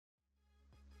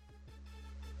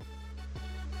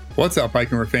What's up,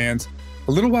 Biker fans?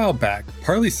 A little while back,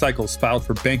 Parlee Cycles filed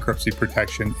for bankruptcy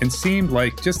protection and seemed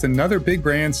like just another big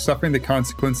brand suffering the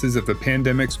consequences of the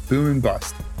pandemic's boom and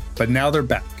bust. But now they're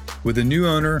back, with a new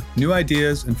owner, new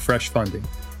ideas, and fresh funding.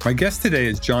 My guest today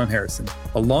is John Harrison,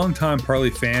 a longtime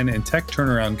Parlee fan and tech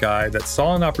turnaround guy that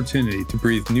saw an opportunity to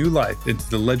breathe new life into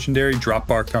the legendary drop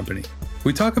bar company.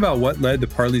 We talk about what led to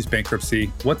Parlee's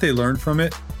bankruptcy, what they learned from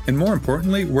it, and more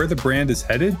importantly, where the brand is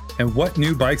headed and what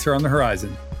new bikes are on the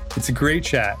horizon. It's a great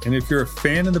chat, and if you're a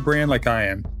fan of the brand like I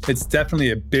am, it's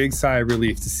definitely a big sigh of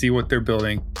relief to see what they're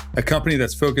building, a company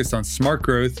that's focused on smart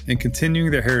growth and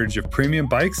continuing their heritage of premium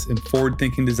bikes and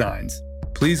forward-thinking designs.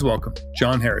 Please welcome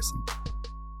John Harrison.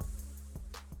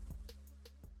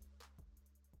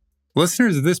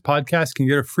 Listeners of this podcast can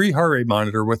get a free heart rate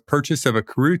monitor with purchase of a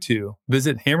Karoo 2.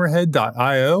 Visit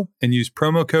hammerhead.io and use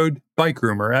promo code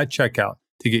BikeRumor at checkout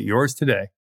to get yours today.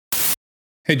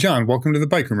 Hey, John, welcome to the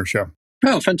Bike Rumor Show.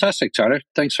 Oh, fantastic, Tyler.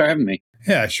 Thanks for having me.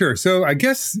 Yeah, sure. So I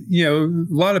guess, a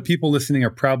lot of people listening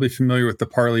are probably familiar with the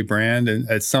Parlee brand and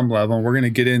at some level. We're going to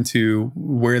get into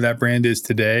where that brand is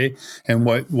today and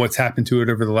what's happened to it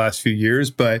over the last few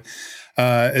years. But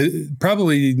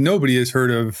probably nobody has heard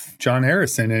of John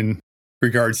Harrison in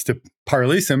regards to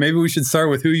Parlee. So maybe we should start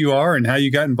with who you are and how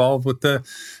you got involved with the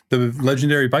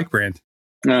legendary bike brand.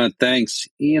 Thanks.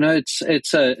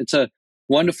 It's a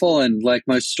wonderful and, like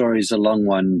most stories, a long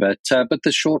one. But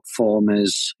the short form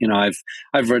is,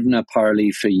 I've ridden a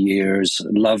Parlee for years,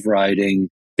 love riding,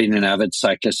 been an avid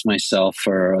cyclist myself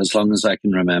for as long as I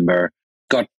can remember.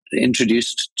 Got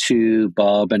introduced to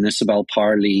Bob and Isabel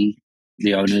Parlee,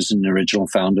 the owners and original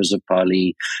founders of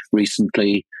Parlee,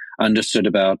 recently. Understood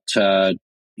about some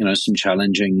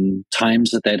challenging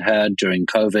times that they'd had during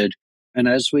COVID. And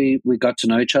as we got to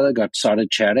know each other, started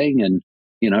chatting, and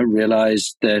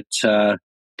realized that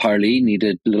Parlee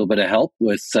needed a little bit of help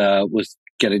with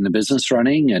getting the business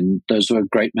running, and those were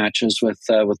great matches with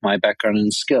my background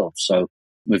and skill. So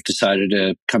we've decided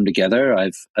to come together.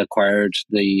 I've acquired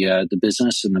the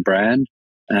business and the brand,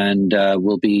 and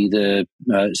will be the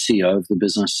CEO of the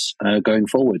business going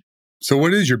forward. So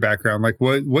what is your background? Like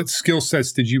what skill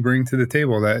sets did you bring to the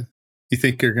table that you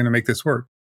think are going to make this work?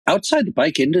 Outside the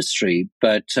bike industry,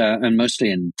 but and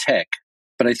mostly in tech.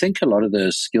 But I think a lot of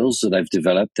the skills that I've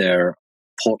developed there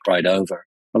port right over.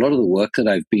 A lot of the work that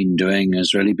I've been doing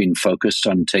has really been focused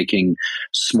on taking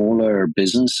smaller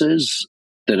businesses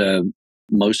that are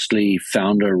mostly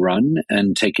founder run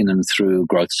and taking them through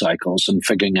growth cycles and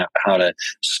figuring out how to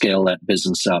scale that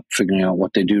business up, figuring out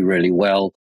what they do really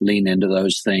well, lean into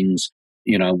those things,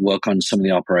 work on some of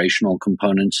the operational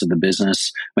components of the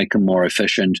business, make them more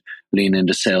efficient, lean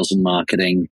into sales and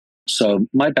marketing. So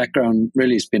my background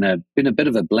really has been a bit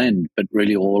of a blend, but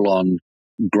really all on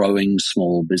growing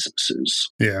small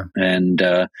businesses. Yeah. And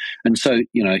so,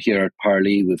 here at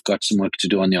Parlee, we've got some work to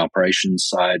do on the operations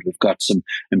side. We've got some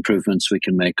improvements we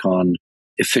can make on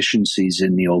efficiencies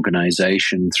in the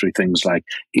organization through things like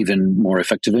even more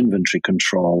effective inventory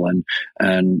control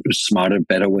and smarter,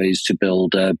 better ways to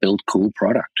build cool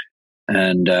product.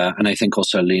 And I think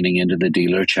also leaning into the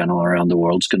dealer channel around the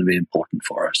world is going to be important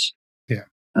for us. Yeah.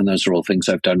 And those are all things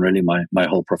I've done really my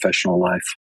whole professional life.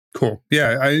 Cool.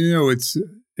 Yeah, I know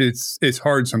it's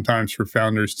hard sometimes for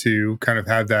founders to kind of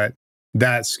have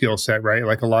that skill set, right?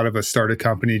 Like a lot of us start a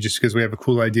company just because we have a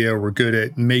cool idea, or we're good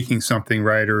at making something,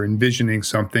 right, or envisioning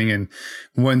something. And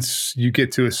once you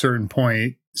get to a certain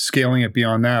point, scaling it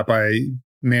beyond that by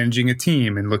managing a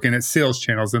team and looking at sales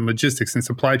channels and logistics and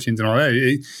supply chains and all that,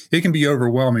 it can be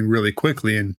overwhelming really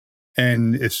quickly.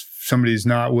 And if somebody's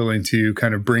not willing to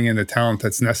kind of bring in the talent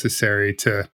that's necessary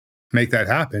to make that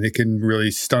happen, it can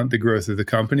really stunt the growth of the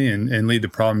company and lead to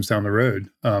problems down the road.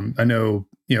 I know,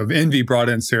 Envy brought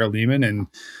in Sarah Lehman, and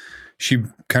she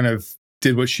kind of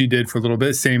did what she did for a little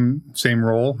bit, same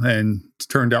role, and it's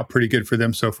turned out pretty good for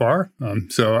them so far.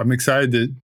 So I'm excited to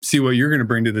see what you're going to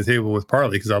bring to the table with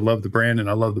Parlee, because I love the brand and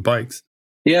I love the bikes.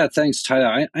 Yeah, thanks,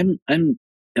 Tyler. I'm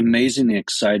amazingly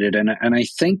excited, and I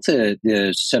think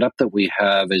the setup that we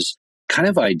have is kind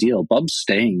of ideal. Bob's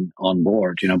staying on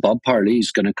board. Bob Parlee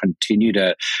is going to continue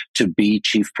to be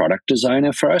chief product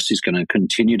designer for us. He's going to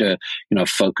continue to,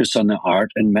 focus on the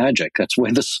art and magic. That's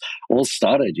where this all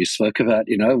started. You spoke about,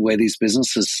 where these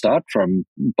businesses start from.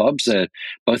 Bob's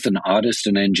both an artist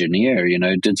and engineer,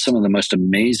 did some of the most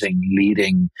amazing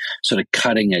leading sort of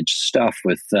cutting edge stuff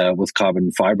with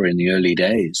carbon fiber in the early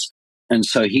days. And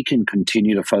so he can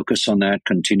continue to focus on that,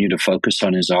 continue to focus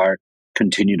on his art,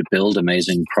 continue to build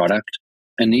amazing product,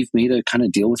 and leave me to kind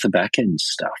of deal with the back end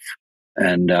stuff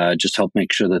and just help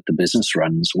make sure that the business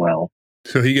runs well.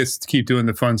 So he gets to keep doing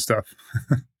the fun stuff.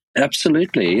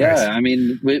 Absolutely, yeah. Nice. I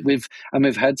mean, we've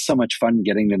had so much fun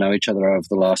getting to know each other over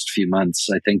the last few months.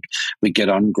 I think we get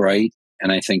on great,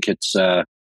 and I think it's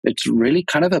really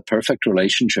kind of a perfect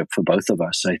relationship for both of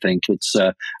us. I think it's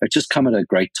just come at a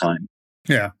great time.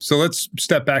 Yeah. So let's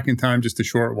step back in time just a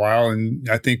short while. And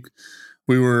I think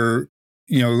we were,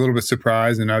 a little bit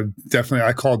surprised. And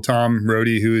I called Tom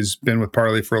Rohde, who has been with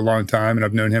Parlee for a long time, and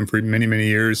I've known him for many, many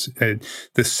years. And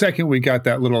the second we got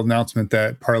that little announcement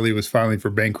that Parlee was filing for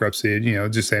bankruptcy,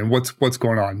 just saying, what's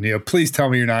going on? Please tell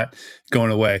me you're not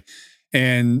going away.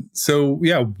 And so,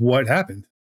 yeah, what happened?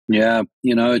 Yeah,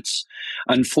 it's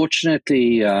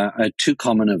unfortunately too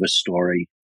common of a story.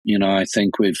 I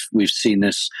think we've seen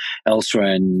this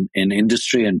elsewhere in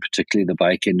industry, and particularly the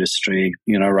bike industry.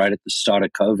 Right at the start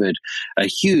of COVID, a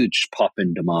huge pop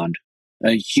in demand,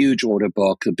 a huge order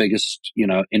book, the biggest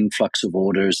influx of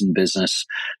orders in business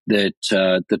that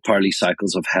Parlee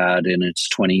Cycles have had in its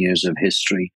 20 years of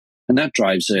history. And that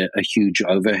drives a huge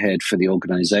overhead for the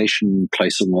organization,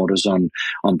 placing orders on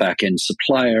back end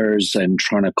suppliers and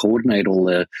trying to coordinate all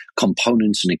the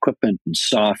components and equipment and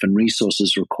staff and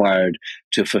resources required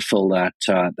to fulfill that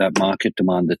market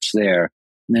demand that's there.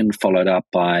 And then followed up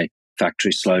by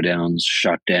factory slowdowns,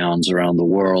 shutdowns around the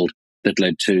world that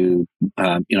led to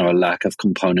a lack of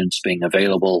components being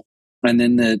available, and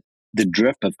then the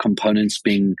drip of components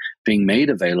being made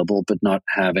available, but not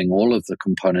having all of the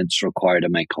components required to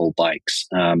make whole bikes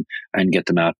and get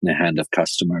them out in the hand of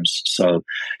customers. So,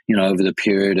 over the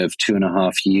period of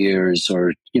 2.5 years,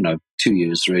 or 2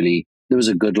 years really, there was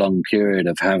a good long period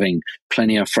of having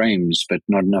plenty of frames, but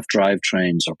not enough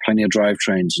drivetrains, or plenty of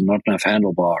drivetrains and not enough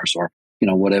handlebars, or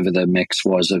whatever the mix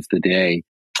was of the day.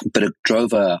 But it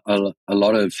drove a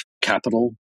lot of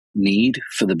capital need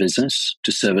for the business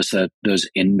to service those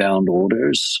inbound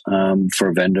orders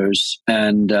for vendors,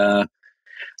 and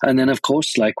then of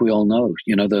course, like we all know,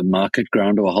 the market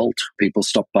ground to a halt. People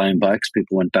stopped buying bikes.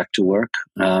 People went back to work.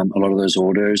 A lot of those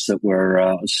orders that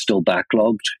were still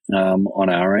backlogged on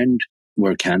our end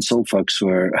were cancelled. Folks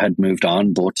had moved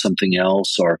on, bought something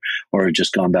else, or had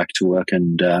just gone back to work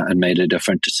and made a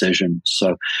different decision.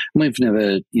 So we've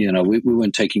never, we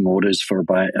weren't taking orders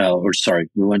we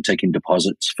weren't taking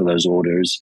deposits for those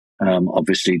orders.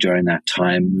 Obviously, during that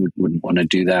time, we wouldn't want to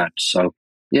do that. So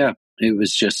yeah, it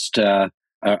was just a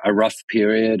rough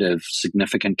period of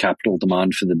significant capital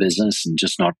demand for the business, and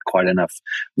just not quite enough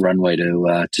runway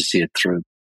to see it through.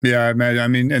 Yeah, I imagine. I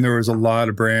mean, and there was a lot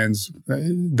of brands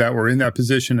that were in that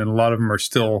position, and a lot of them are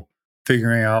still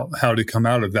figuring out how to come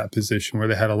out of that position where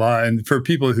they had a lot. And for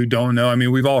people who don't know, I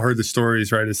mean, we've all heard the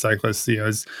stories, right? As cyclists,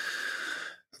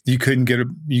 you couldn't get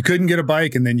a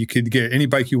bike, and then you could get any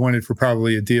bike you wanted for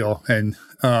probably a deal. And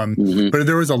but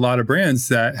there was a lot of brands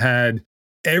that had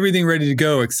everything ready to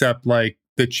go except like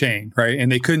the chain, right?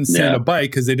 And they couldn't send a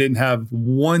bike because they didn't have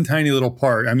one tiny little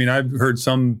part. I mean, I've heard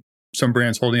some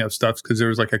brands holding up stuff because there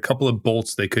was like a couple of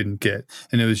bolts they couldn't get.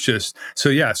 And it was just, so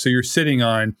you're sitting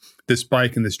on this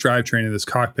bike and this drivetrain and this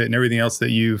cockpit and everything else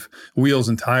that wheels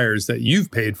and tires that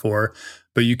you've paid for,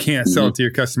 but you can't sell it to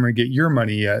your customer and get your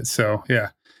money yet. So yeah,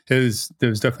 it was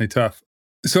definitely tough.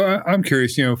 So I'm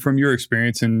curious, from your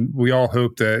experience, and we all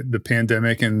hope that the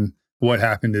pandemic and what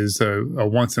happened is a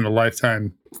once in a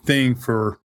lifetime thing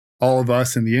for all of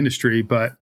us in the industry,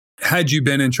 but had you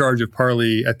been in charge of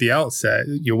Parlee at the outset,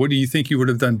 what do you think you would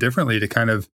have done differently to kind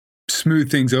of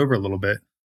smooth things over a little bit?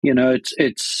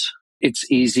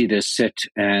 It's easy to sit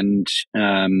and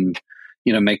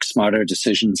make smarter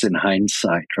decisions in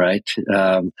hindsight, right?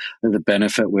 The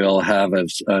benefit we all have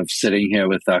of sitting here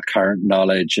with our current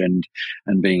knowledge and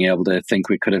being able to think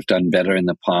we could have done better in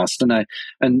the past.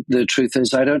 And the truth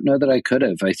is, I don't know that I could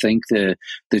have. I think the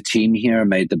team here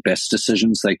made the best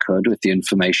decisions they could with the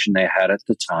information they had at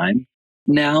the time.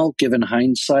 Now, given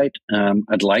hindsight,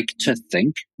 I'd like to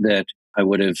think that I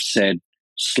would have said,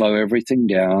 slow everything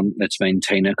down. Let's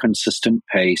maintain a consistent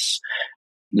pace.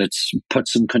 Let's put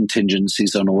some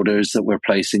contingencies on orders that we're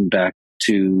placing back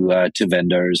to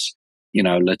vendors.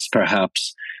 Let's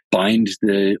perhaps bind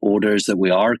the orders that we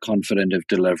are confident of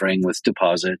delivering with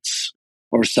deposits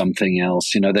or something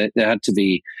else. There had to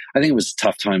be. I think it was a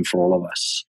tough time for all of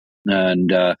us,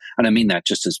 and I mean that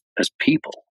just as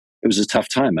people. It was a tough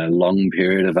time, a long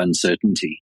period of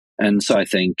uncertainty, and so I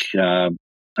think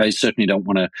I certainly don't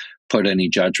want to put any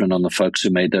judgment on the folks who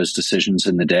made those decisions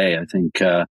in the day. I think.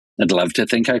 I'd love to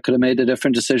think I could have made a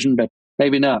different decision, but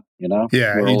maybe not,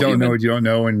 Yeah, you don't know what you don't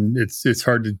know. And it's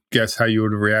hard to guess how you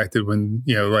would have reacted when,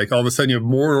 like all of a sudden you have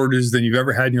more orders than you've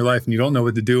ever had in your life and you don't know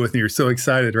what to do with, and you're so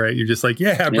excited, right? You're just like, bring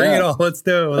it all. Let's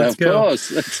go. Let's go. Of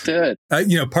course, let's do it.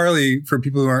 Parlee, for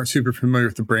people who aren't super familiar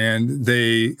with the brand,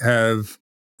 they have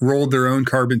rolled their own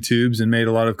carbon tubes and made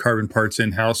a lot of carbon parts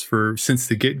in-house for since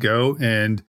the get-go,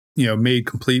 and made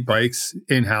complete bikes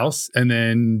in-house. And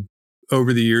then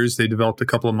over the years, they developed a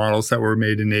couple of models that were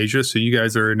made in Asia. So you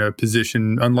guys are in a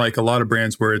position, unlike a lot of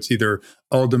brands where it's either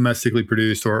all domestically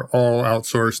produced or all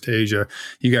outsourced to Asia.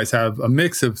 You guys have a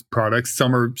mix of products.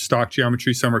 Some are stock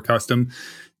geometry, some are custom.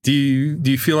 Do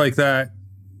you feel like that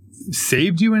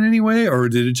saved you in any way, or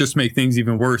did it just make things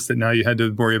even worse that now you had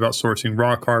to worry about sourcing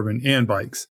raw carbon and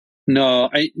bikes? No,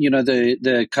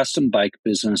 the custom bike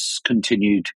business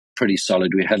continued pretty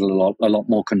solid. We had a lot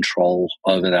more control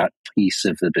over that piece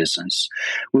of the business.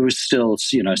 We were still,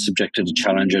 subjected to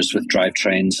challenges with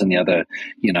drivetrains and the other,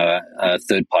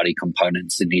 third-party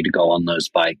components that need to go on those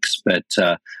bikes. But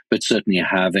certainly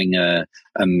having a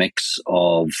mix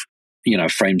of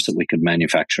frames that we could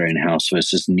manufacture in house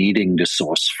versus needing to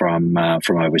source from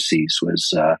overseas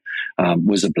was a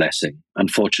blessing.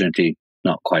 Unfortunately,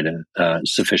 not quite a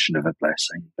sufficient of a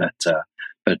blessing,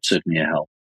 but certainly a help.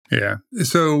 Yeah.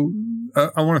 So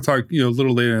I want to talk, a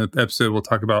little later in the episode, we'll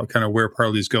talk about kind of where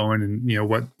Parlee's going and,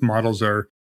 what models are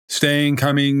staying,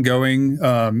 coming, going.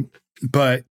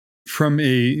 But from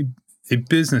a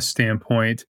business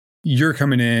standpoint, you're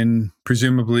coming in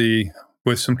presumably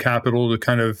with some capital to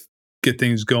kind of get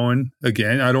things going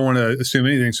again. I don't want to assume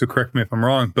anything, so correct me if I'm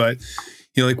wrong, but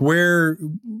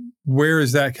where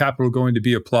is that capital going to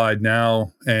be applied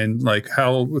now? And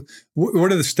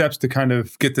what are the steps to kind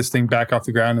of get this thing back off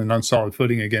the ground and on solid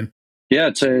footing again?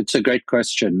 Yeah, it's a great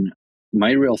question.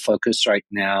 My real focus right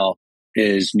now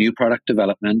is new product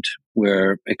development.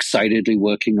 We're excitedly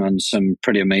working on some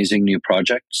pretty amazing new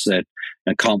projects that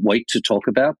I can't wait to talk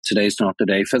about. Today's not the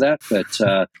day for that, but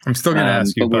I'm still going to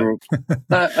ask you.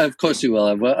 But of course you will.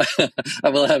 I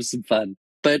will have some fun.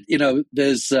 But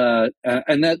there's that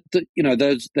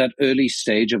early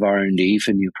stage of R&D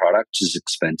for new products is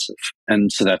expensive,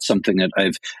 and so that's something that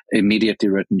I've immediately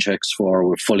written checks for.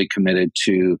 We're fully committed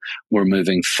to. We're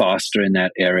moving faster in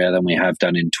that area than we have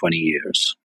done in 20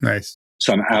 years. Nice.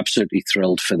 So I'm absolutely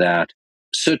thrilled for that.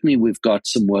 Certainly, we've got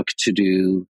some work to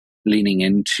do leaning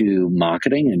into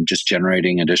marketing and just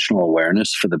generating additional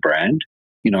awareness for the brand.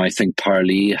 I think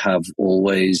Parlee have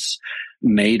always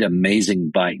made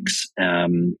amazing bikes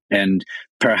and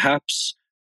perhaps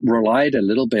relied a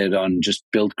little bit on just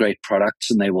build great products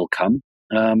and they will come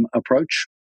approach,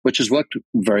 which has worked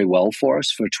very well for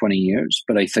us for 20 years.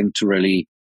 But I think to really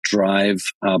drive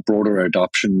broader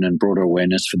adoption and broader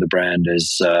awareness for the brand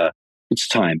is it's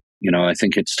time. I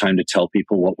think it's time to tell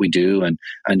people what we do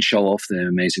and show off the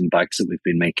amazing bikes that we've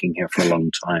been making here for a long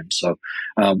time. So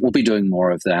we'll be doing more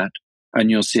of that. And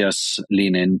you'll see us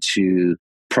lean into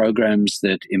programs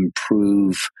that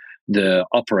improve the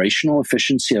operational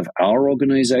efficiency of our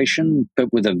organization,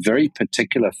 but with a very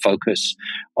particular focus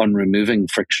on removing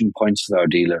friction points with our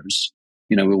dealers.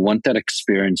 We want that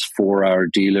experience for our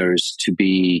dealers to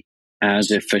be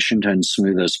as efficient and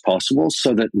smooth as possible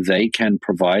so that they can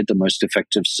provide the most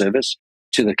effective service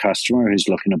to the customer who's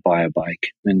looking to buy a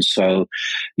bike. And so,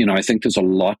 I think there's a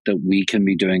lot that we can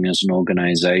be doing as an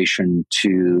organization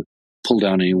to pull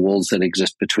down any walls that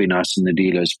exist between us and the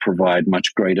dealers, provide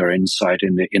much greater insight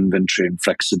into inventory and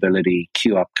flexibility,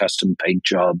 queue up custom paint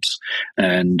jobs,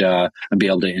 and be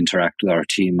able to interact with our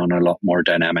team on a lot more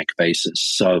dynamic basis.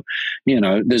 So,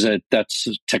 that's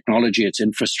technology, it's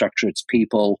infrastructure, it's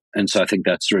people. And so I think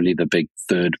that's really the big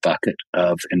third bucket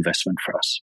of investment for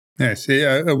us. Nice.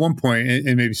 Yeah, at one point,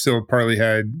 and maybe still Parlee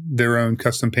had their own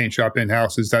custom paint shop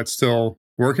in-house. Is that still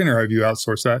working, or have you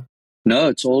outsourced that? No,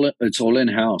 it's all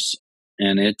in-house.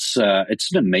 And it's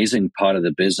an amazing part of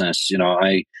the business.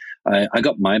 I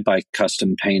got my bike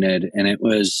custom painted, and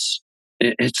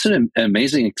it's an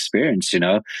amazing experience.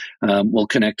 We'll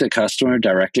connect a customer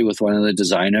directly with one of the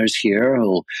designers here.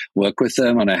 We'll work with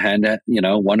them on a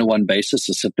one-to-one basis.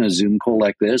 To sit in a Zoom call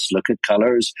like this, look at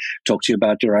colors, talk to you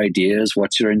about your ideas.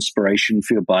 What's your inspiration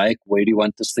for your bike? Where do you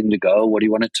want this thing to go? What do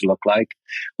you want it to look like?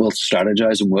 We'll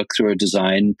strategize and work through a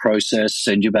design process,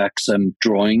 send you back some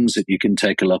drawings that you can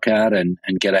take a look at and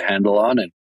get a handle on.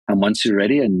 And once you're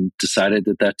ready and decided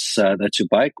that that's your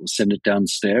bike, we'll send it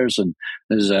downstairs. And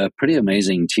there's a pretty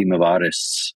amazing team of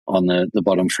artists on the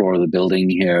bottom floor of the building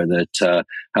here that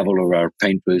have all of our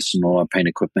paint booths and all our paint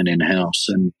equipment in-house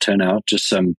and turn out just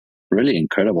some really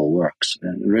incredible works.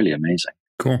 Really amazing.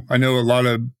 Cool. I know a lot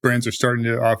of brands are starting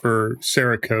to offer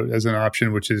Cerakote as an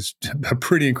option, which is a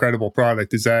pretty incredible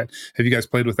product. Have you guys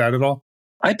played with that at all?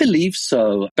 I believe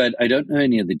so, but I don't know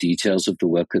any of the details of the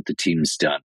work that the team's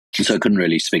done. So I couldn't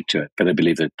really speak to it, but I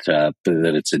believe that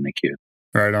it's in the queue.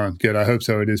 Right on. Good. I hope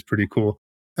so. It is pretty cool.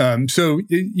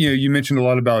 You mentioned a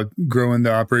lot about growing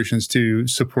the operations to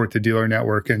support the dealer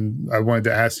network. And I wanted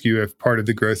to ask you if part of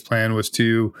the growth plan was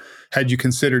had you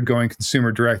considered going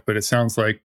consumer direct, but it sounds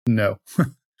like no.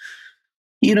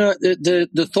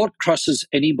 The thought crosses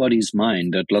anybody's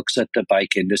mind that looks at the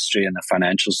bike industry and the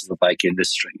financials of the bike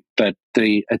industry. But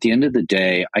at the end of the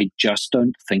day, I just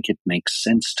don't think it makes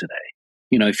sense today.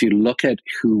 If you look at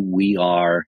who we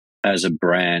are as a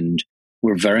brand,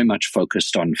 we're very much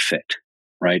focused on fit,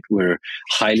 right? We're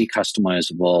highly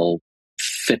customizable,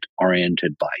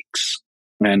 fit-oriented bikes.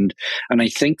 And I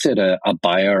think that a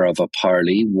buyer of a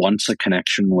Parlee wants a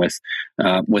connection with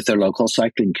their local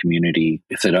cycling community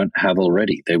if they don't have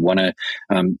already. They want to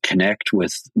connect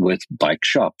with bike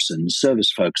shops and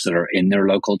service folks that are in their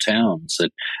local towns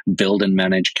that build and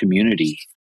manage community.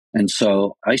 And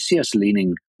so I see us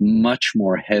leaning much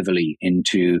more heavily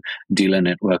into dealer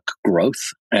network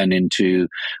growth and into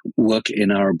work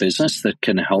in our business that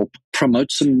can help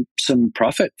promote some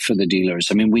profit for the dealers.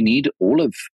 I mean, we need all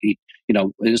of it.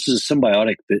 This is a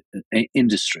symbiotic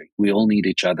industry. We all need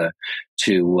each other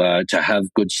to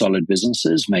have good, solid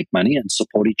businesses, make money, and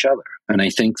support each other. And I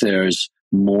think there's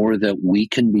more that we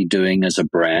can be doing as a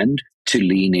brand to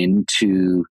lean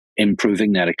into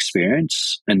improving that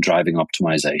experience and driving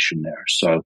optimization there.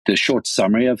 So the short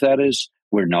summary of that is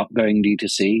we're not going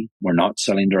D2C. We're not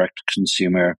selling direct to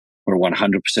consumer. We're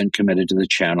 100% committed to the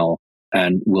channel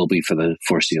and will be for the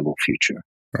foreseeable future.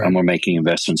 Right. And we're making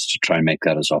investments to try and make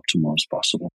that as optimal as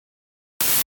possible.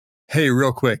 Hey,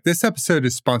 real quick, this episode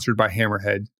is sponsored by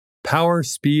Hammerhead. Power,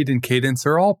 speed, and cadence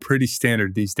are all pretty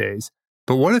standard these days.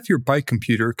 But what if your bike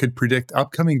computer could predict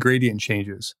upcoming gradient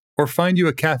changes or find you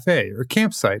a cafe or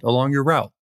campsite along your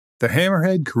route? The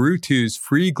Hammerhead Karoo 2's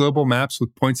free global maps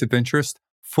with points of interest,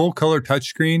 full-color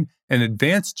touchscreen, and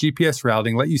advanced GPS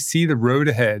routing let you see the road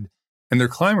ahead, and their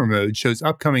climber mode shows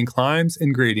upcoming climbs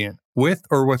and gradient, with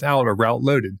or without a route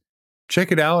loaded.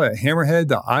 Check it out at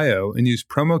hammerhead.io and use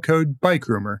promo code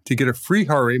BikeRumor to get a free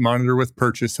heart rate monitor with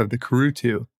purchase of the Karoo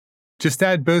 2. Just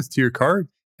add both to your cart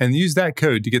and use that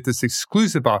code to get this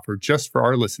exclusive offer just for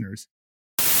our listeners.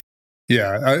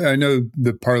 Yeah, I know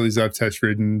the Parleys I've test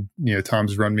ridden,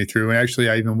 Tom's run me through. And actually,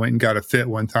 I even went and got a fit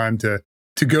one time to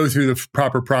go through the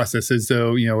proper process as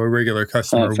though, a regular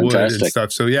customer would and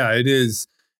stuff. So yeah, it is.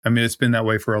 I mean, it's been that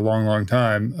way for a long, long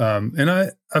time. And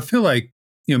I feel like,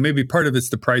 maybe part of it's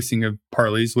the pricing of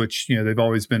Parleys, which, they've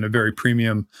always been a very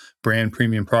premium brand,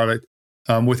 premium product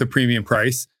with a premium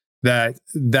price. That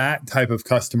type of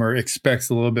customer expects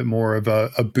a little bit more of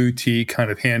a boutique kind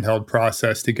of handheld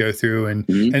process to go through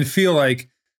and feel like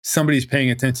somebody's paying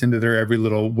attention to their every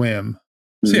little whim.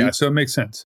 So so it makes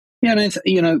sense. Yeah,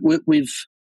 and we've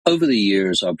over the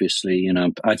years, obviously,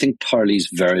 I think Parlee's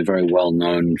very, very well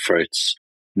known for its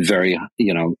very,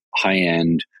 high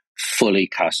end, fully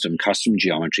custom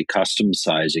geometry, custom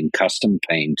sizing, custom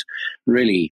paint.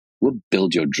 Really, we'll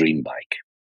build your dream bike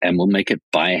and we'll make it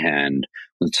by hand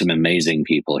with some amazing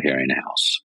people here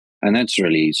in-house. And that's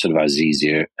really sort of our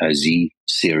Z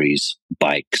series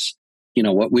bikes.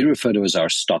 What we refer to as our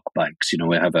stock bikes.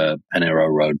 We have an aero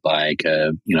road bike,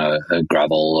 a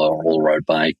gravel or all-road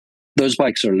bike. Those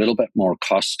bikes are a little bit more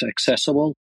cost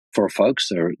accessible for folks.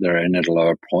 They're in at a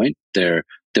lower point. They're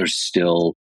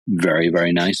still very,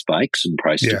 very nice bikes and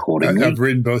priced accordingly. I've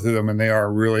ridden both of them and they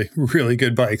are really, really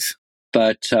good bikes.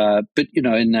 But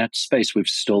in that space, we've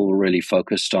still really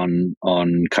focused on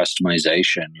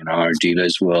customization. Our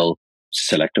dealers will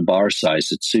select a bar size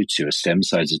that suits you, a stem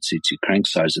size that suits you, crank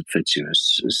size that fits you,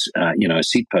 a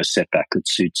seat post setback that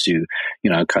suits you.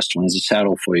 Customize a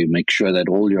saddle for you. Make sure that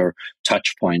all your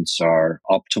touch points are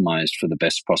optimized for the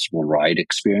best possible ride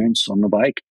experience on the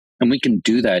bike. And we can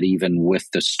do that even with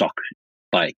the stock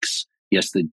bikes.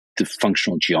 Yes, the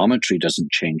functional geometry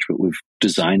doesn't change, but we've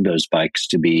designed those bikes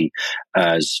to be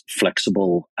as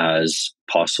flexible as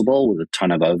possible with a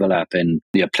ton of overlap in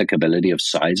the applicability of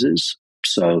sizes.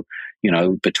 So,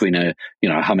 between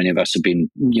how many of us have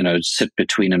been, sit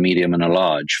between a medium and a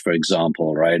large, for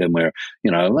example, right? And we're,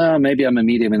 well, maybe I'm a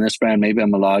medium in this brand, maybe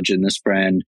I'm a large in this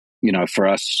brand. For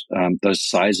us, those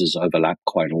sizes overlap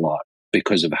quite a lot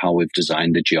because of how we've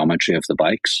designed the geometry of the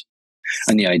bikes.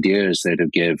 And the idea is there to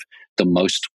give the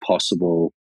most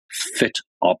possible fit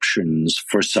options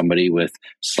for somebody with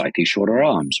slightly shorter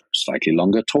arms or slightly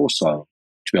longer torso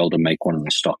to be able to make one of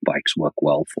the stock bikes work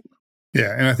well for them.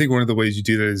 Yeah, and I think one of the ways you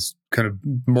do that is kind of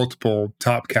multiple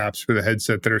top caps for the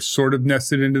headset that are sort of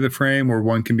nested into the frame, where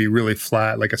one can be really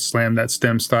flat, like a slam that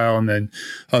stem style, and then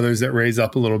others that raise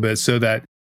up a little bit, so that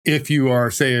if you are,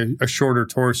 say, a shorter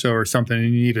torso or something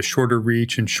and you need a shorter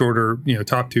reach and shorter,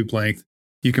 top tube length,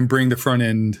 you can bring the front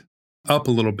end up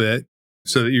a little bit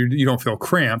so that you don't feel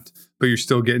cramped, but you're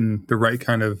still getting the right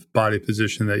kind of body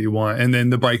position that you want. And then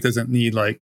the bike doesn't need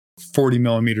like 40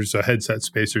 millimeters of headset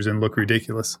spacers and look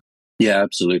ridiculous. Yeah,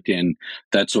 absolutely. And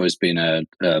that's always been a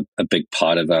big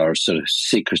part of our sort of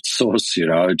secret sauce,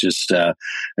 just,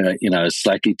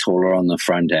 slightly taller on the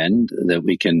front end that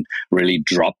we can really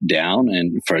drop down.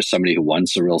 And for somebody who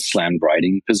wants a real slammed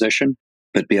riding position,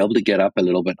 but be able to get up a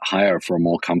little bit higher for a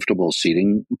more comfortable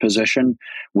seating position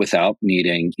without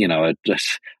needing, a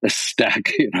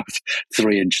stack,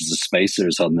 3 inches of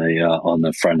spacers on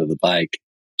the front of the bike.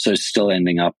 So still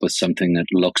ending up with something that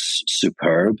looks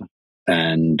superb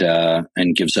and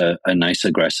gives a nice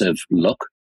aggressive look,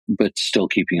 but still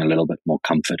keeping a little bit more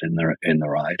comfort in the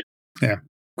ride. Yeah,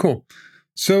 cool.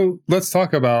 So let's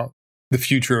talk about the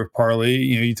future of Parlee.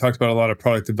 You talked about a lot of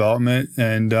product development,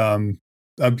 and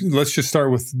let's just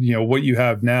start with what you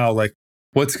have now. Like,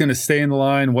 what's going to stay in the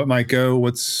line? What might go?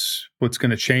 What's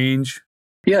going to change?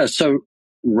 Yeah. So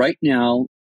right now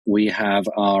we have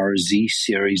our Z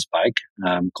series bike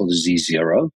called the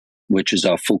Z0, which is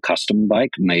our full custom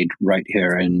bike made right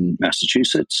here in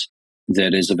Massachusetts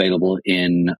that is available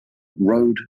in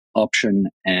road option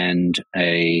and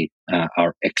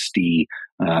our XD,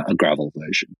 a gravel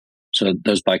version. So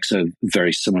those bikes are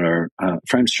very similar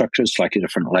frame structures, slightly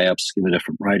different layups, give a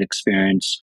different ride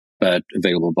experience, but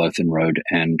available both in road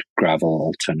and gravel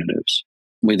alternatives.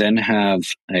 We then have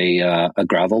a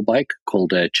gravel bike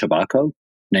called a Chabaco,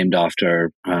 named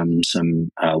after some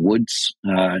woods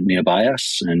nearby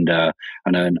us and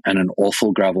an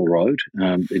awful gravel road.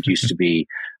 It used to be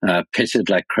pitted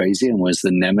like crazy and was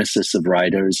the nemesis of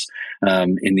riders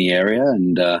in the area.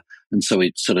 And so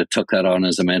we sort of took that on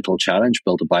as a mental challenge,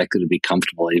 built a bike that would be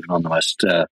comfortable even on the most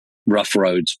rough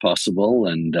roads possible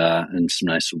and some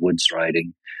nice woods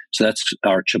riding. So that's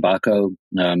our Chabaco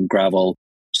gravel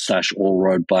 /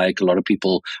 all-road bike. A lot of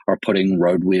people are putting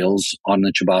road wheels on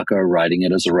the Chabaco, riding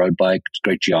it as a road bike. It's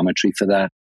great geometry for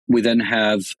that. We then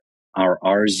have our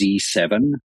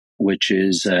RZ7, which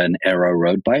is an aero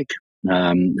road bike.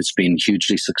 It's been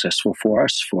hugely successful for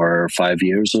us for 5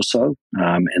 years or so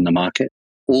in the market.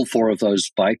 All 4 of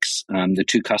those bikes, the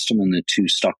 2 custom and the 2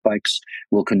 stock bikes,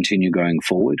 will continue going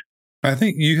forward. I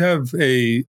think you have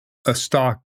a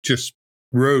stock just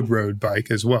road bike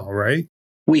as well, right?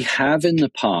 We have in the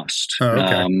past. Oh,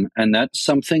 okay. And that's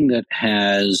something that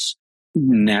has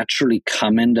naturally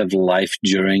come end of life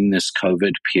during this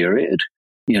COVID period,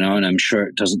 and I'm sure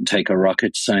it doesn't take a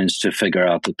rocket science to figure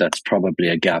out that that's probably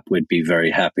a gap we'd be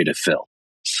very happy to fill.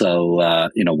 So,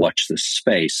 watch this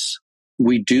space.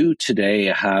 We do today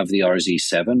have the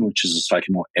RZ7, which is a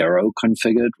slightly more aero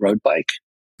configured road bike.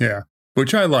 Yeah,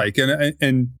 which I like.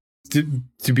 And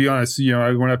to be honest,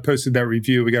 when I posted that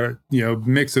review, we got a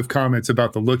mix of comments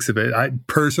about the looks of it. I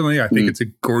think it's a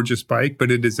gorgeous bike,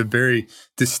 but it is a very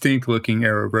distinct looking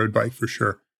aero road bike for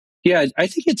sure. Yeah, I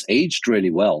think it's aged really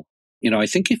well. I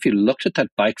think if you looked at that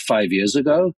bike 5 years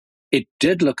ago, it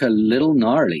did look a little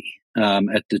gnarly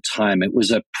at the time. It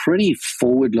was a pretty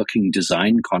forward-looking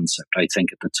design concept, I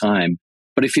think, at the time.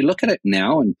 But if you look at it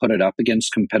now and put it up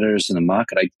against competitors in the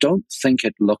market, I don't think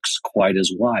it looks quite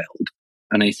as wild.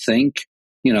 And I think,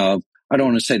 I don't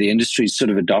want to say the industry's sort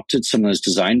of adopted some of those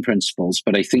design principles,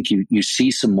 but I think you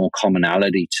see some more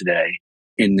commonality today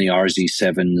in the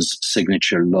RZ7's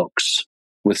signature looks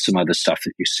with some other stuff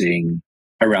that you're seeing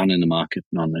around in the market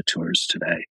and on the tours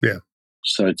today. Yeah.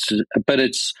 So it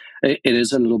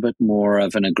is a little bit more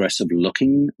of an aggressive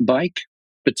looking bike,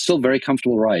 but still very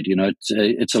comfortable ride.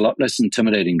 It's a lot less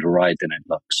intimidating to ride than it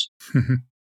looks.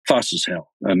 Fast as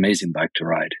hell. Amazing bike to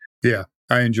ride. Yeah,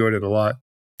 I enjoyed it a lot.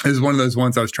 It was one of those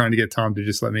ones I was trying to get Tom to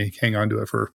just let me hang on to it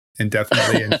for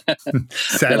indefinitely, and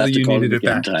sadly you needed it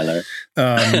back. Tyler.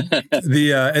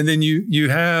 And then you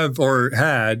have or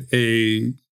had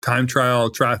a time trial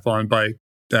triathlon bike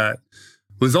that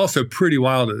was also pretty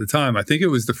wild at the time. I think it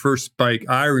was the first bike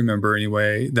I remember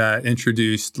anyway that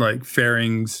introduced like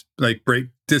fairings, like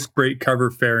disc brake cover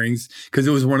fairings, because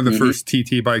it was one of the first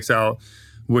TT bikes out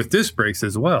with disc brakes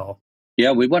as well.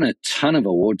 Yeah, we won a ton of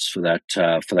awards for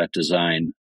that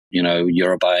design.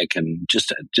 Eurobike, and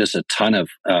just a ton of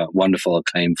wonderful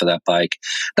acclaim for that bike.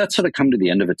 That's sort of come to the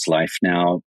end of its life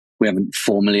now. We haven't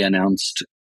formally announced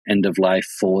end of life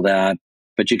for that,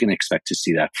 but you can expect to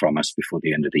see that from us before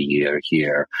the end of the year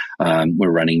here. We're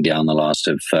running down the last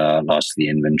of the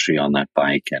inventory on that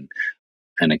bike,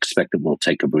 and expect that we'll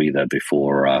take a breather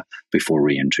before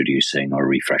reintroducing or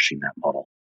refreshing that model.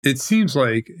 It seems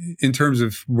like, in terms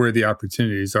of where the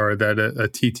opportunities are, that a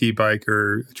TT bike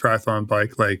or a triathlon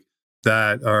bike like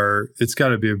that it's got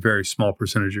to be a very small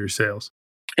percentage of your sales.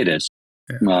 It is.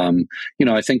 Yeah.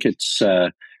 I think it's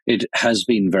it has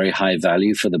been very high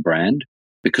value for the brand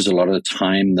because a lot of the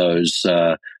time those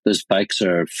bikes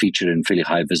are featured in fairly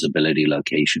high visibility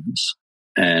locations.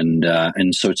 And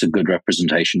so it's a good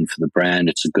representation for the brand.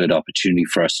 It's a good opportunity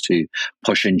for us to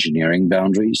push engineering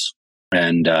boundaries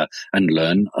and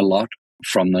learn a lot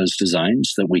from those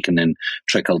designs that we can then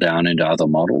trickle down into other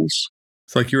models.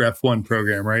 It's like your F1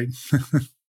 program, right?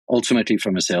 Ultimately,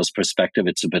 from a sales perspective,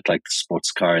 it's a bit like the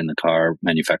sports car in the car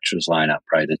manufacturer's lineup,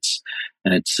 right? It's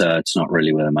not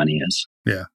really where the money is.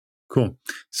 Yeah, cool.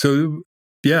 So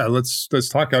yeah, let's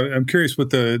talk. I'm curious with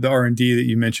the R&D that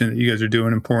you mentioned that you guys are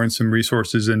doing and pouring some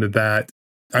resources into that.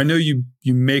 I know you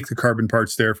make the carbon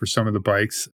parts there for some of the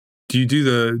bikes. Do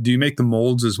you make the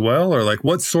molds as well, or like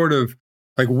what sort of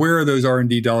like where are those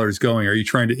R&D dollars going? Are you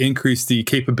trying to increase the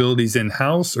capabilities in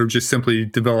house, or just simply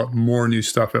develop more new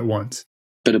stuff at once?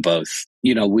 Bit of both.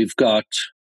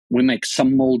 We make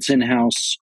some molds in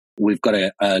house. We've got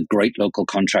a great local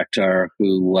contractor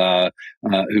who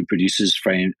produces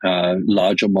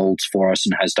larger molds for us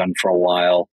and has done for a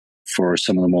while for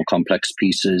some of the more complex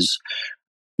pieces.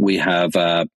 We have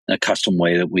a custom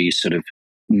way that we sort of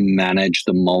manage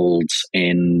the molds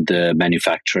in the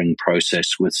manufacturing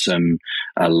process with some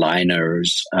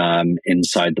liners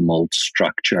inside the mold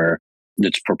structure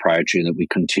that's proprietary that we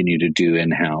continue to do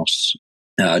in-house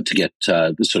to get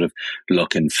the sort of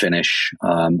look and finish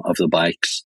of the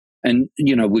bikes. And,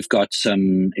 we've got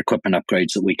some equipment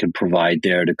upgrades that we can provide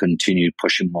there to continue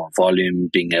pushing more volume,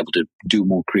 being able to do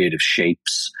more creative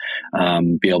shapes,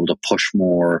 be able to push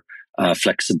more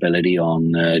flexibility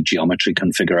on geometry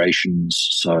configurations.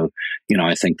 So,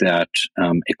 I think that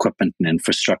equipment and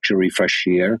infrastructure refresh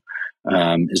here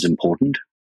is important.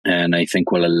 And I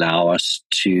think will allow us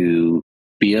to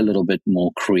be a little bit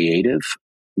more creative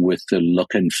with the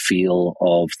look and feel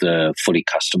of the fully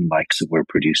custom bikes that we're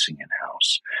producing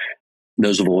in-house.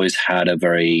 Those have always had a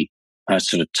very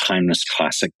sort of timeless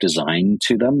classic design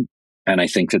to them. And I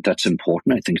think that that's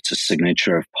important. I think it's a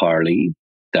signature of Parlee.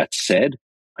 That said,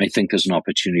 I think there's an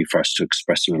opportunity for us to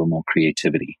express a little more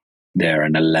creativity there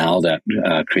and allow that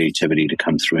creativity to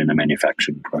come through in the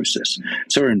manufacturing process.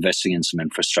 So we're investing in some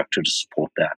infrastructure to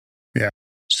support that. Yeah.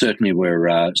 Certainly,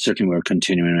 we're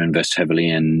continuing to invest heavily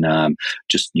in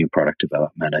just new product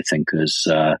development. I think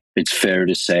it's fair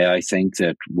to say, I think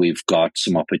that we've got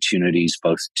some opportunities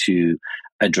both to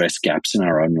address gaps in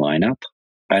our own lineup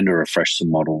and to refresh some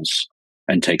models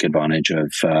and take advantage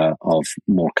of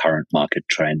more current market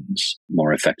trends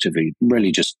more effectively.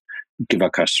 Really, just give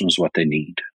our customers what they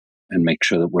need and make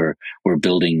sure that we're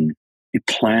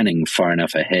planning far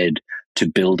enough ahead to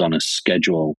build on a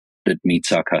schedule that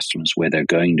meets our customers where they're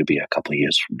going to be a couple of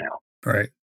years from now. Right.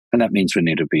 And that means we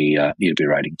need to be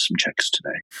writing some checks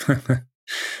today.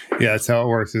 Yeah, that's how it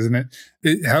works, isn't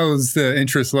it? How's the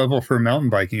interest level for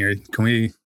mountain biking? Do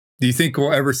you think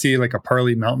we'll ever see like a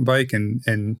Parlee mountain bike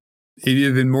and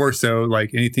even more so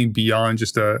like anything beyond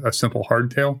just a simple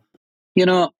hardtail?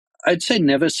 I'd say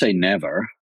never.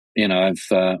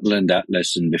 I've learned that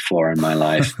lesson before in my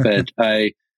life, but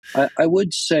I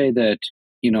would say that,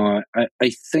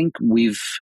 I think we've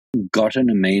got an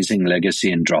amazing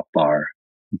legacy in drop bar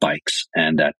bikes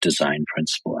and that design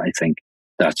principle. I think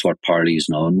that's what Parlee is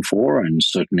known for, and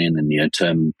certainly in the near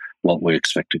term, what we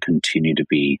expect to continue to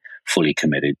be fully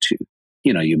committed to.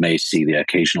 You may see the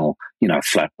occasional,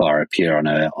 flat bar appear on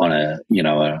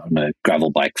a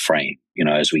gravel bike frame,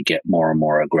 as we get more and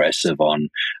more aggressive on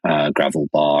gravel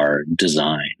bike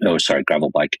design.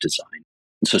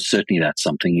 So certainly that's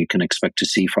something you can expect to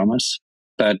see from us.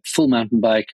 But full mountain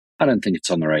bike, I don't think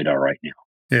it's on the radar right now.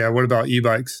 Yeah. What about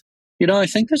e-bikes? I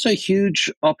think there's a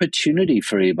huge opportunity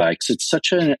for e-bikes. It's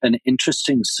such an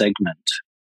interesting segment.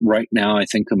 Right now, I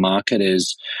think the market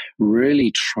is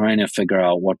really trying to figure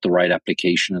out what the right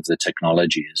application of the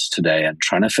technology is today and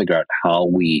trying to figure out how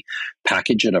we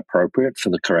package it appropriate for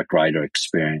the correct rider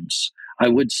experience. I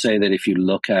would say that if you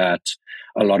look at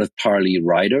a lot of Parlee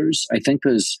riders, I think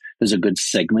there's a good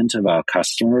segment of our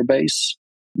customer base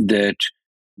that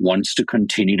wants to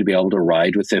continue to be able to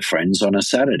ride with their friends on a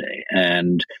Saturday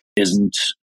and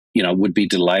would be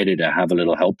delighted to have a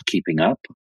little help keeping up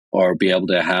or be able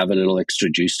to have a little extra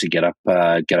juice to get up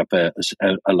a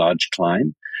large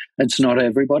climb. It's not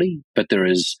everybody, but there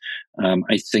is,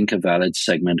 I think, a valid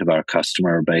segment of our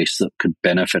customer base that could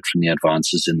benefit from the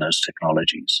advances in those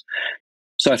technologies.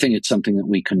 So I think it's something that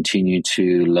we continue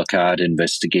to look at,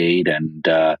 investigate,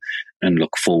 and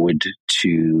look forward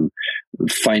to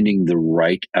finding the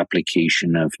right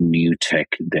application of new tech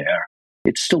there.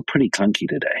 It's still pretty clunky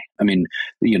today. I mean,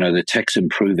 the tech's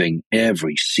improving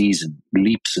every season,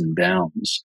 leaps and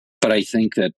bounds. But I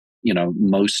think that,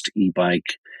 most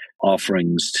e-bike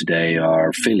offerings today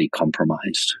are fairly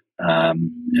compromised.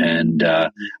 And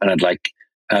I'd like,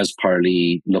 as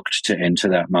Parlee looked to enter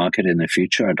that market in the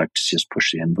future, I'd like to see us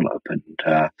push the envelope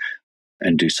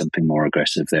and do something more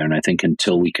aggressive there. And I think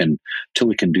until we can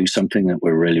do something that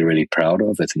we're really, really proud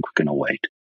of, I think we're going to wait.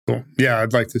 Cool. Yeah,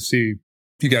 I'd like to see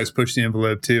you guys push the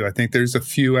envelope too. I think there's a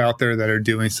few out there that are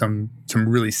doing some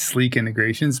really sleek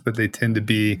integrations, but they tend to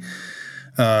be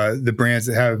the brands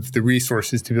that have the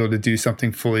resources to be able to do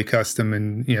something fully custom,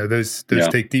 and those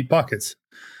take deep pockets.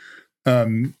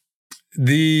 The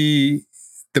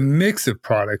mix of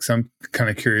products I'm kind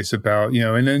of curious about,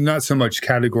 and then not so much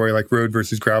category like road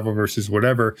versus gravel versus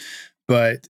whatever,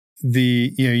 but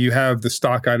you have the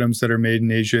stock items that are made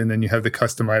in Asia, and then you have the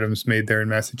custom items made there in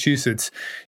Massachusetts.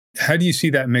 How do you see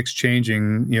that mix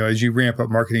changing? As you ramp up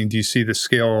marketing, do you see the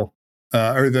scale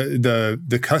or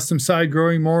the custom side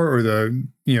growing more, or the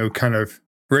kind of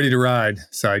ready to ride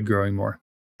side growing more?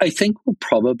 I think we'll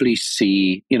probably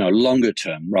see, longer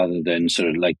term rather than sort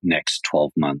of like next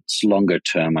 12 months. Longer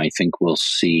term, I think we'll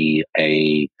see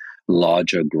a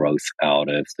larger growth out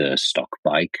of the stock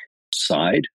bike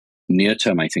side. Near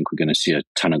term, I think we're going to see a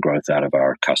ton of growth out of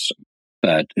our custom,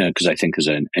 but because I think there's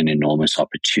an enormous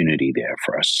opportunity there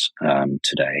for us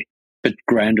today. But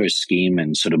grander scheme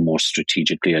and sort of more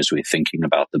strategically as we're thinking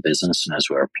about the business and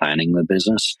as we're planning the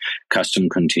business, custom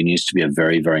continues to be a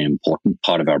very, very important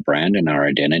part of our brand and our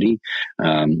identity.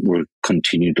 We'll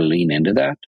continue to lean into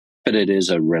that, but it is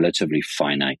a relatively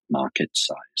finite market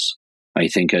size. I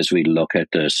think as we look at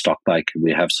the stock bike,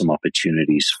 we have some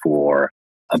opportunities for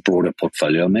a broader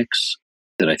portfolio mix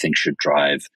that I think should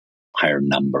drive higher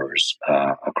numbers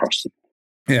across the board.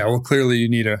 Yeah, well, clearly you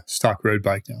need a stock road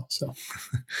bike now. So,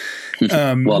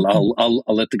 well, I'll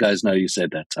let the guys know you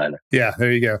said that, Tyler. Yeah,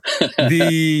 there you go.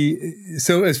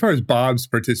 So as far as Bob's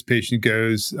participation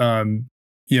goes, and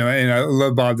I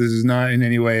love Bob. This is not in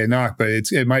any way a knock, but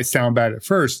it might sound bad at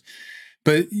first.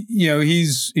 But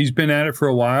he's been at it for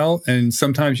a while, and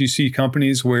sometimes you see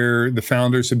companies where the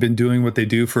founders have been doing what they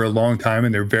do for a long time,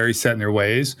 and they're very set in their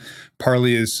ways.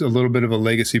 Parlee is a little bit of a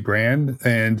legacy brand,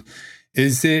 and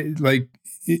is he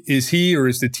or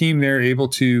is the team there able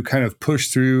to kind of push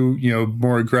through,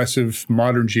 more aggressive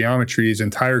modern geometries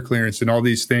and tire clearance and all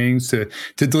these things to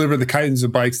deliver the kinds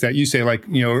of bikes that you say, like,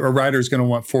 a rider is going to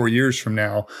want 4 years from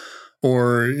now?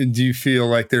 Or do you feel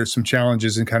like there's some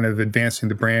challenges in kind of advancing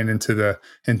the brand into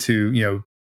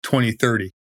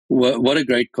 2030? What a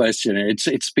great question.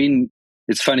 It's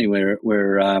funny. We're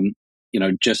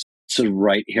just sort of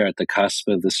right here at the cusp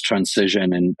of this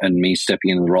transition and me stepping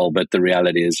into the role. But the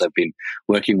reality is I've been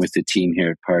working with the team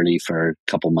here at Parlee for a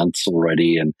couple months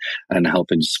already and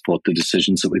helping support the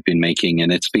decisions that we've been making.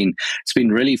 And it's been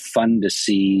really fun to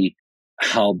see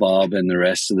how Bob and the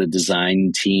rest of the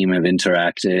design team have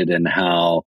interacted, and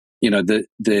how,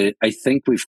 I think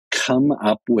we've come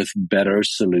up with better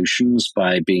solutions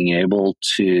by being able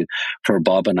for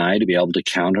Bob and I to be able to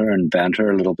counter and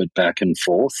banter a little bit back and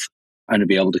forth, and to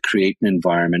be able to create an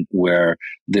environment where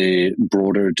the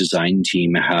broader design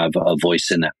team have a voice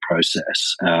in that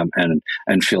process,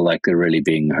 and feel like they're really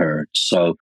being heard.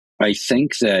 So I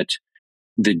think that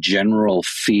the general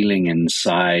feeling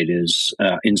inside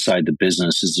the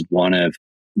business is one of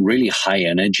really high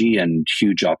energy and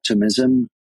huge optimism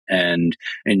and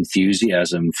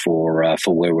enthusiasm for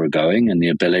where we're going, and the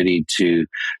ability to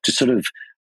sort of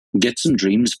get some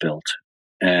dreams built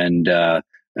and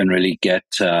really get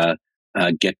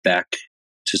back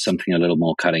to something a little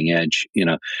more cutting edge.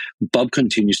 Bob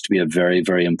continues to be a very,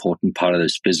 very important part of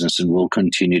this business and will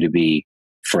continue to be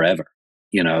forever.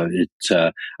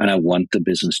 And I want the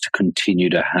business to continue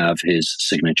to have his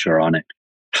signature on it.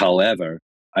 However,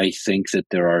 I think that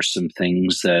there are some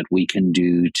things that we can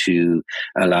do to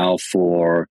allow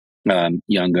for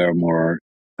younger, more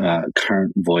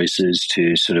current voices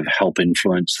to sort of help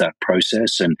influence that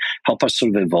process and help us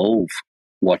sort of evolve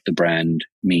what the brand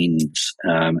means,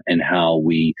 and how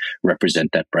we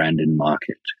represent that brand in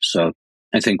market. So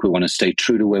I think we want to stay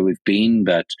true to where we've been,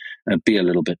 but be a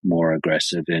little bit more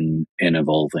aggressive in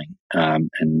evolving.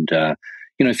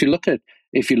 If you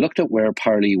looked at where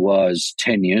Parlee was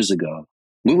 10 years ago,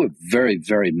 we were very,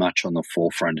 very much on the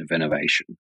forefront of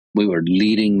innovation. We were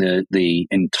leading the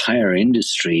entire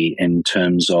industry in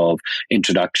terms of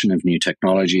introduction of new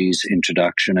technologies,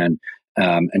 introduction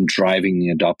and driving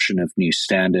the adoption of new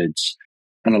standards.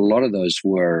 And a lot of those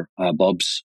were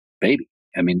Bob's baby.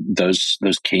 I mean, those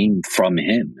came from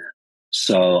him.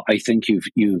 So I think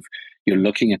you're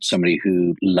looking at somebody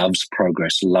who loves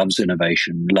progress, loves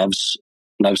innovation, loves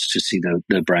to see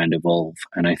the brand evolve.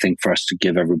 And I think for us to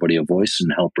give everybody a voice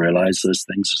and help realize those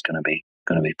things is going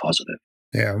to be positive.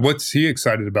 Yeah. What's he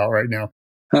excited about right now?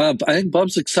 I think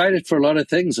Bob's excited for a lot of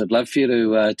things. I'd love for you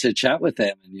to chat with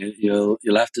him, and you'll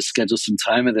have to schedule some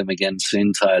time with him again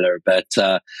soon, Tyler. But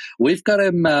we've got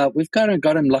him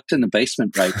got him locked in the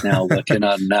basement right now,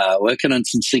 working on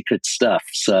some secret stuff.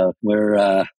 So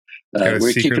we're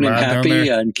keeping him happy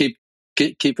and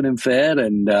keeping him fed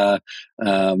and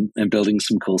building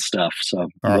some cool stuff. So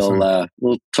awesome.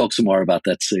 We'll talk some more about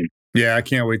that soon. Yeah, I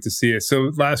can't wait to see it.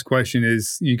 So last question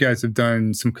is, you guys have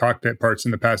done some cockpit parts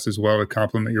in the past as well to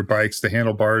complement your bikes. The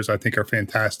handlebars, I think, are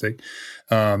fantastic.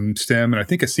 Stem, and I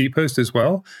think a seat post as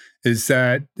well. Is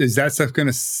that stuff going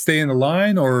to stay in the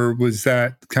line, or was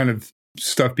that kind of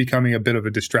stuff becoming a bit of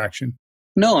a distraction?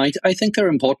 No, I think they're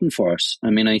important for us. I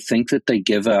mean, I think that they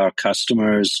give our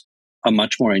customers a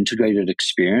much more integrated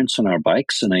experience on our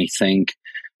bikes. And I think,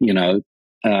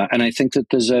 and I think that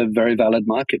there's a very valid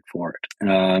market for it.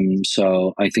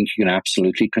 So I think you can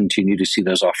absolutely continue to see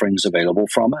those offerings available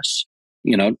from us.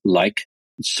 Like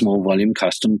small volume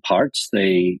custom parts,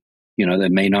 they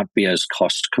may not be as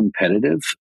cost competitive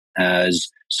as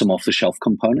some off the shelf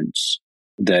components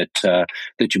that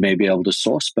you may be able to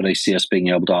source. But I see us being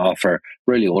able to offer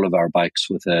really all of our bikes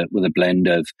with a blend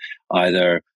of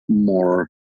either more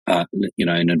in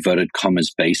inverted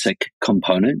commas basic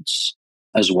components,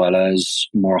 as well as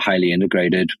more highly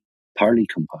integrated Parlee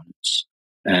components,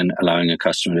 and allowing a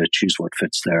customer to choose what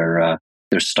fits their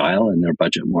style and their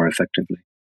budget more effectively.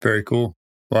 Very cool.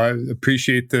 Well, I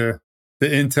appreciate the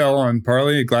intel on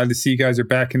Parlee. Glad to see you guys are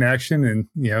back in action, and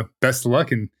best of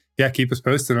luck, and keep us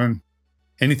posted on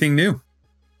anything new.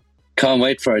 Can't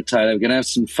wait for it, Tyler. We're gonna have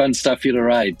some fun stuff here to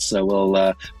ride, so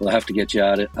we'll have to get you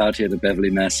out here to Beverly,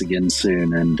 Mass again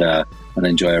soon, and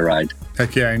enjoy a ride.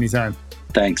 Heck yeah, anytime.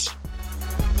 Thanks.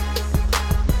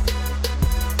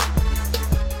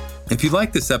 If you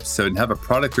like this episode and have a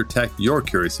product or tech you're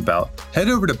curious about, head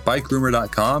over to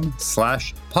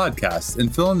bikerumor.com/podcast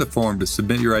and fill in the form to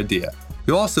submit your idea.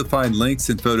 You'll also find links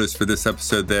and photos for this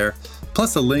episode there,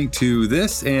 plus a link to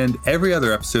this and every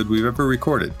other episode we've ever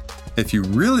recorded. If you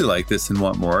really like this and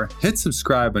want more, hit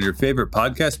subscribe on your favorite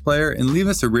podcast player and leave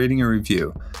us a rating and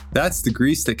review. That's the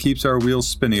grease that keeps our wheels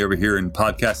spinning over here in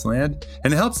podcast land,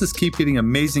 and it helps us keep getting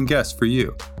amazing guests for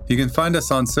you. You can find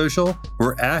us on social.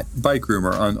 We're at Bike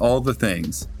Rumor on all the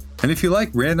things. And if you like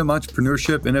random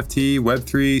entrepreneurship, NFT,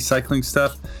 Web3, cycling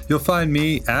stuff, you'll find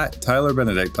me at Tyler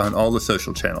Benedict on all the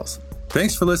social channels.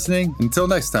 Thanks for listening. Until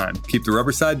next time, keep the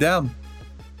rubber side down.